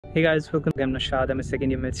Hey guys, welcome. I'm Naushad. I'm a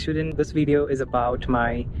second year med student. This video is about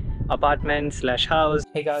my apartment slash house.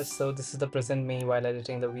 Hey guys, so this is the present me while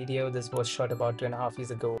editing the video. This was shot about 2.5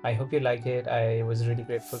 years ago. I hope you like it. I was really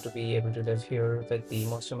grateful to be able to live here with the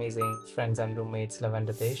most amazing friends and roommates, Lav and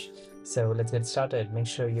Ritesh. So let's get started. Make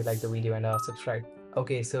sure you like the video and subscribe.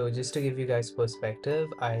 Okay, so just to give you guys perspective,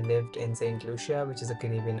 I lived in St. Lucia, which is a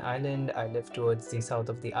Caribbean island. I lived towards the south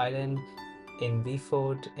of the island in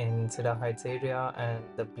Fort in Cedar Heights area, and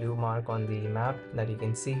the blue mark on the map that you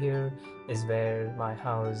can see here is where my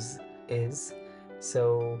house is.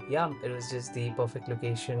 So yeah, it was just the perfect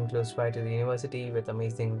location close by to the university with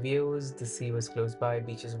amazing views. The sea was close by,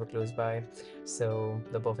 beaches were close by, so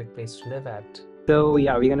the perfect place to live at. So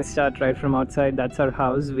yeah, we're gonna start right from outside. That's our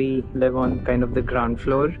house. We live on kind of the ground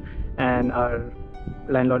floor, and our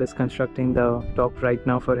landlord is constructing the top right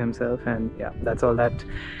now for himself, and yeah, that's all that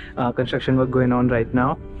construction work going on right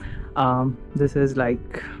now. This is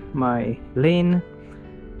like my lane.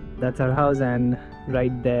 That's our house, and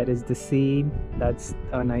right there is the sea. That's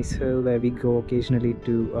a nice hill where we go occasionally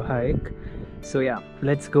to a hike. So yeah,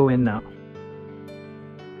 let's go in now.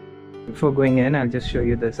 Before going in, I'll just show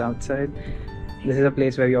you this outside. This is a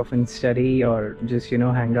place where we often study or just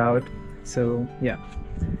hang out. So yeah,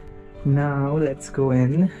 now let's go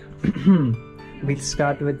in. We'll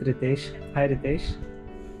start with Ritesh. Hi Ritesh.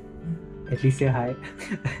 At least say hi.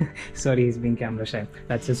 Sorry, he's being camera shy.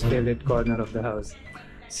 That's his favorite corner of the house.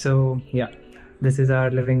 So yeah, this is our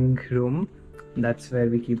living room. That's where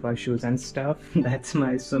we keep our shoes and stuff. That's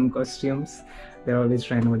my swim costumes. They're always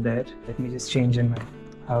right over there. Let me just change in my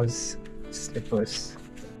house slippers.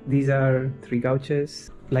 These are 3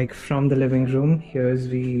 couches. Like from the living room, here's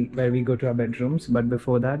where we go to our bedrooms, but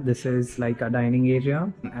before that, this is like our dining area,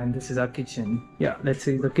 and this is our kitchen. Yeah, let's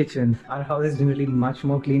see the kitchen. Our house is generally much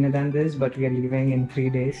more cleaner than this, but we are leaving in 3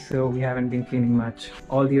 days, so we haven't been cleaning much.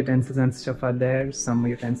 All the utensils and stuff are there. Some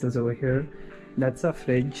utensils over here. That's our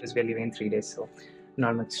fridge, because we're leaving in 3 days, so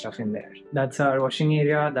not much stuff in there. That's our washing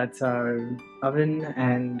area. That's our oven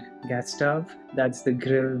and gas stove. That's the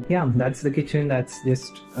grill. Yeah, that's the kitchen. That's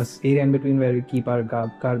just an area in between where we keep our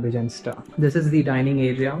garbage and stuff. This is the dining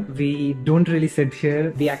area. We don't really sit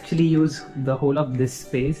here. We actually use the whole of this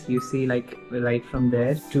space. You see, like right from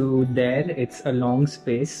there to there, it's a long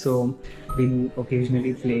space, so we'll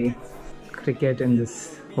occasionally play cricket in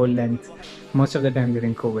this whole length, most of the time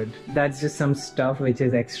during COVID. That's just some stuff which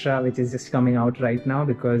is extra, which is just coming out right now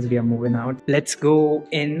because we are moving out. Let's go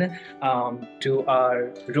in to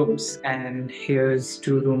our rooms, and here's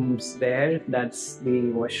 2 rooms there. That's the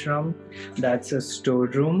washroom, that's a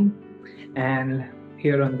storeroom, and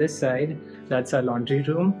here on this side, that's our laundry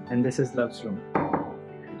room, and this is Love's room.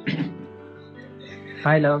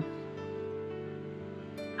 Hi Love.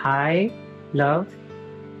 Hi Love.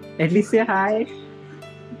 At least say hi.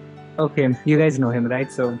 Okay, you guys know him,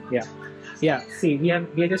 right? So yeah. See, we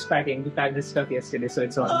are just packing. We packed this stuff yesterday, so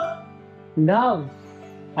it's on. Love,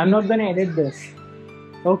 I'm not gonna edit this.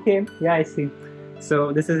 Okay, yeah, I see.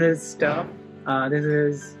 So this is his stuff. This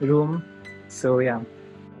is his room. So yeah.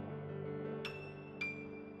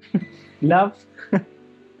 Love.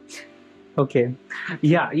 Okay,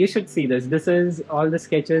 yeah, you should see this. This is all the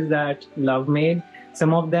sketches that Love made.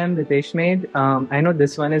 Some of them Ritesh made. I know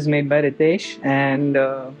this one is made by Ritesh, and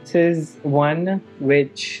this is one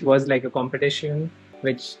which was like a competition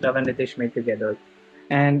which Love and Ritesh made together,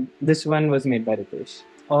 and this one was made by Ritesh.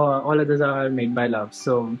 All others are made by Love.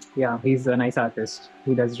 So yeah, he's a nice artist.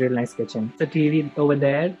 He does real nice sketching. The TV over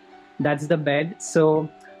there, that's the bed. So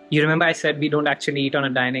you remember I said we don't actually eat on a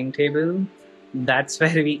dining table. That's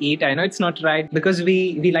where we eat. I know it's not right, because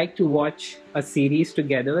we like to watch a series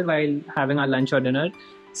together while having our lunch or dinner.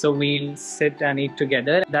 So we'll sit and eat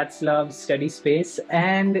together. That's Love's study space,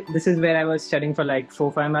 and this is where I was studying for like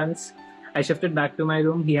 4-5 months. I shifted back to my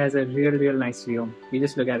room. He has a real nice view. You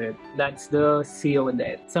just look at it. That's the sea over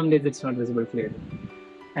there. Some days it's not visible clearly.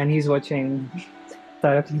 And he's watching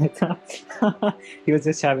Tarak Mehta. He was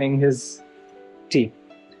just having his tea.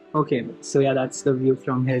 Okay, so yeah, that's the view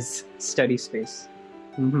from his study space.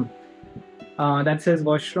 That's his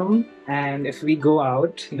washroom, and if we go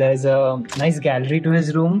out, there's a nice gallery to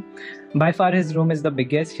his room. By far his room is the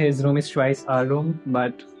biggest. His room is twice our room,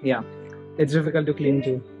 but yeah, it's difficult to clean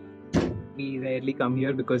too. We rarely come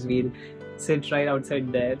here because we'll sit right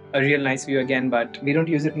outside there. A real nice view again, but we don't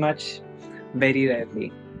use it much, very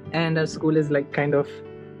rarely. And our school is like kind of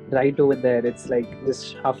right over there. It's like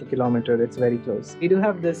just half a kilometer. It's very close. We do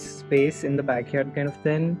have this space in the backyard kind of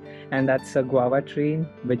thing, and that's a guava tree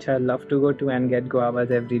which I love to go to and get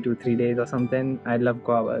guavas every 2-3 days or something. I love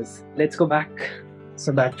guavas. Let's go back.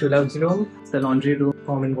 So back to Love's room. It's the laundry room,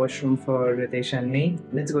 common washroom for Ritesh and me.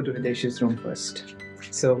 Let's go to Ritesh's room first.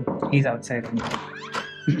 So he's outside.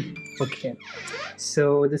 Okay.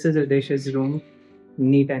 So this is Ritesh's room.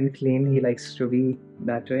 Neat and clean. He likes to be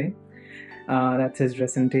that way. That's his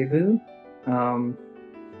dressing table.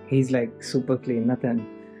 He's like super clean, nothing.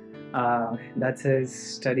 That's his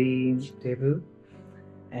study table.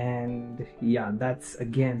 And yeah, that's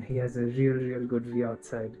again, he has a real good view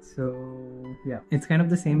outside. So yeah, it's kind of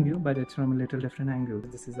the same view, but it's from a little different angle.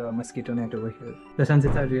 This is a mosquito net over here. The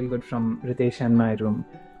sunsets are real good from Ritesh and my room.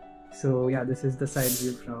 So yeah, this is the side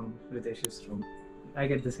view from Ritesh's room. I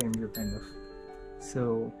get the same view kind of.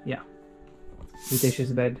 So yeah,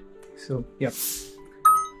 Ritesh's bed. So yep.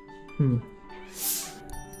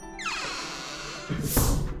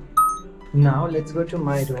 Now let's go to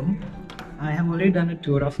my room. I have already done a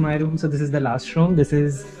tour of my room, so this is the last room. This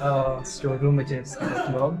is a storeroom which is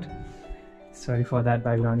locked. Sorry for that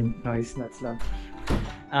background noise, that's loud.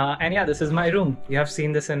 And yeah, this is my room. You have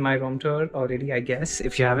seen this in my room tour already, I guess.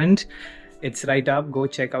 If you haven't, it's right up. Go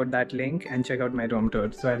check out that link and check out my room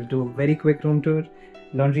tour. So I'll do a very quick room tour.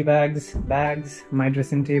 Laundry bags, my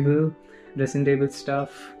dressing table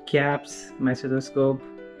stuff, caps, my stethoscope,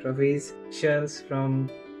 trophies, shells from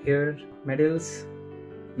here, medals.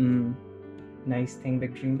 Nice thing,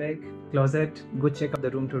 big dream bag, closet. Go check out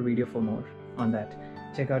the room tour video for more on that.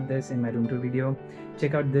 Check out this in my room tour video.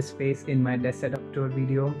 Check out this space in my desk setup tour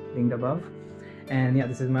video linked above. And yeah,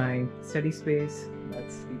 this is my study space.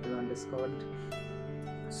 That's people on Discord.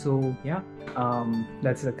 So yeah,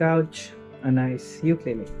 that's the couch, a nice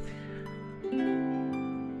ukulele.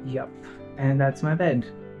 Yup, and that's my bed.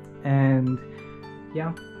 And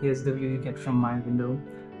yeah, here's the view you get from my window.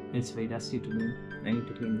 It's very dusty today. I need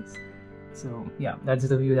to clean this. So yeah, that's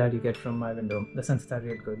the view that you get from my window. The sunsets are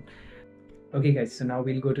real good. Okay guys, so now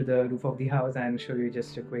we'll go to the roof of the house and show you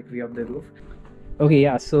just a quick view of the roof. Okay,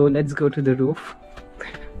 yeah, so let's go to the roof.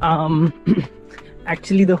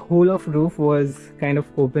 Actually the whole of roof was kind of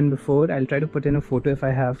open before. I'll try to put in a photo if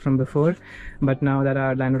I have from before, but now that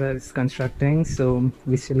our landlord is constructing, so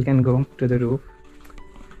we still can go to the roof.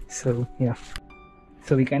 So yeah,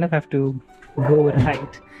 so we kind of have to go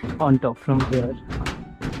right on top from here.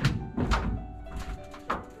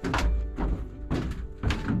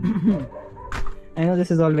 I know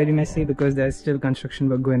this is all very messy because there's still construction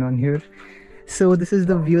work going on here. So this is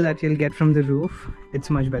the view that you'll get from the roof.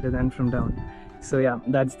 It's much better than from down. So yeah,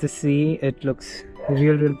 that's the sea. It looks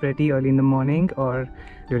real pretty early in the morning or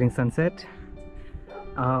during sunset.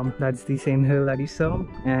 That's the same hill that you saw.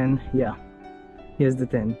 And yeah, here's the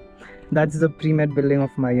thing. That's the pre-med building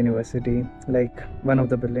of my university, like one of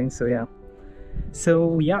the buildings.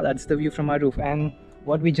 So yeah, that's the view from our roof. And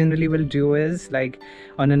what we generally will do is, like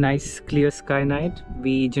on a nice clear sky night,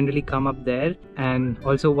 we generally come up there. And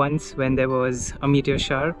also once when there was a meteor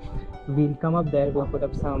shower, we'll come up there, we'll put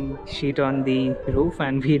up some sheet on the roof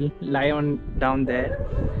and we'll lie on down there.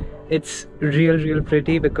 It's real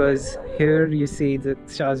pretty because here you see the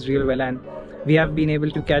stars real well, and we have been able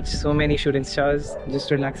to catch so many shooting stars just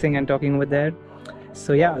relaxing and talking over there.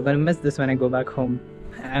 So yeah, I'm gonna miss this when I go back home.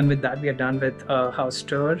 And with that, we are done with a house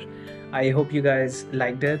tour. I hope you guys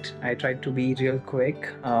liked it. I tried to be real quick.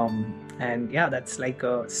 And yeah, that's like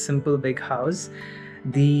a simple big house.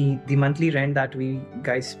 The monthly rent that we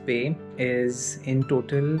guys pay is, in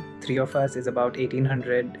total, 3 of us, is about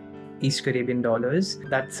 1800 East Caribbean dollars.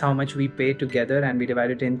 That's how much we pay together, and we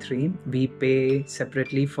divide it in 3. We pay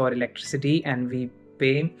separately for electricity and we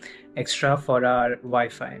pay extra for our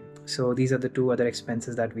Wi-Fi. So these are the 2 other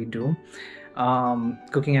expenses that we do.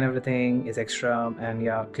 Cooking and everything is extra, and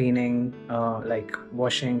yeah, cleaning, like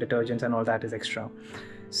washing, detergents and all that is extra.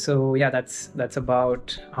 So yeah, that's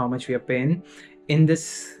about how much we are paying. In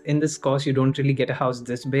this cost, you don't really get a house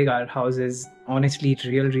this big. Our house is honestly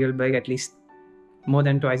real big, at least more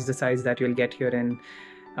than twice the size that you'll get here in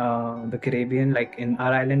the Caribbean, like in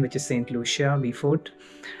our island, which is St. Lucia, Beaufort.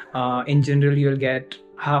 In general, you'll get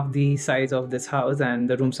half the size of this house, and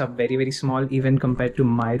the rooms are very small. Even compared to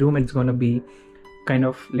my room, it's going to be kind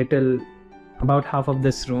of little, about half of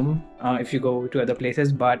this room if you go to other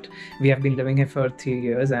places. But we have been living here for 3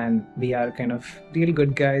 years and we are kind of real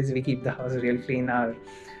good guys. We keep the house real clean. Our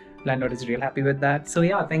landlord is real happy with that. So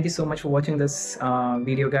yeah, thank you so much for watching this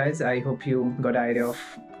video, guys. I hope you got an idea of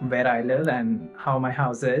where I live and how my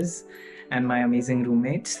house is and my amazing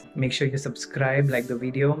roommates. Make sure you subscribe, like the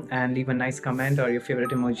video, and leave a nice comment or your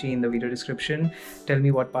favorite emoji in the video description. Tell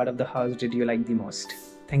me what part of the house did you like the most.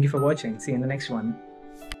 Thank you for watching. See you in the next one.